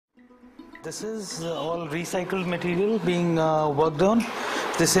This is all recycled material being worked on.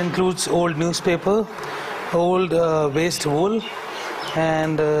 This includes old newspaper, old waste wool,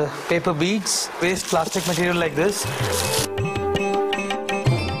 and paper beads, waste plastic material like this.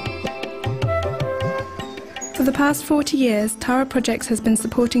 For the past 40 years, Tara Projects has been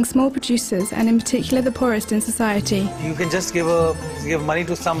supporting small producers and in particular the poorest in society. You can just give money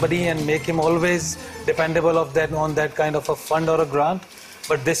to somebody and make him always dependable on that kind of a fund or a grant,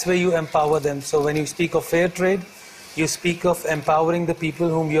 but this way you empower them. So when you speak of fair trade, you speak of empowering the people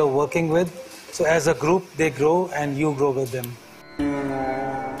whom you are working with. So as a group, they grow and you grow with them.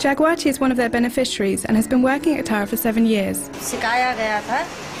 Jagwati is one of their beneficiaries and has been working at Tara for 7 years. सिखाया गया था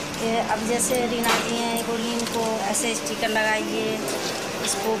कि अब जैसे रीना आती हैं गोलिन को ऐसे स्टिकर लगाइए,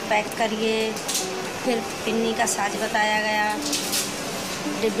 इसको पैक करिए, फिर पिन्नी का साज बताया गया,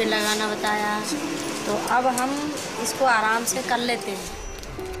 डिब्बे लगाना बताया, तो अब हम इसको आराम से कर लेते हैं.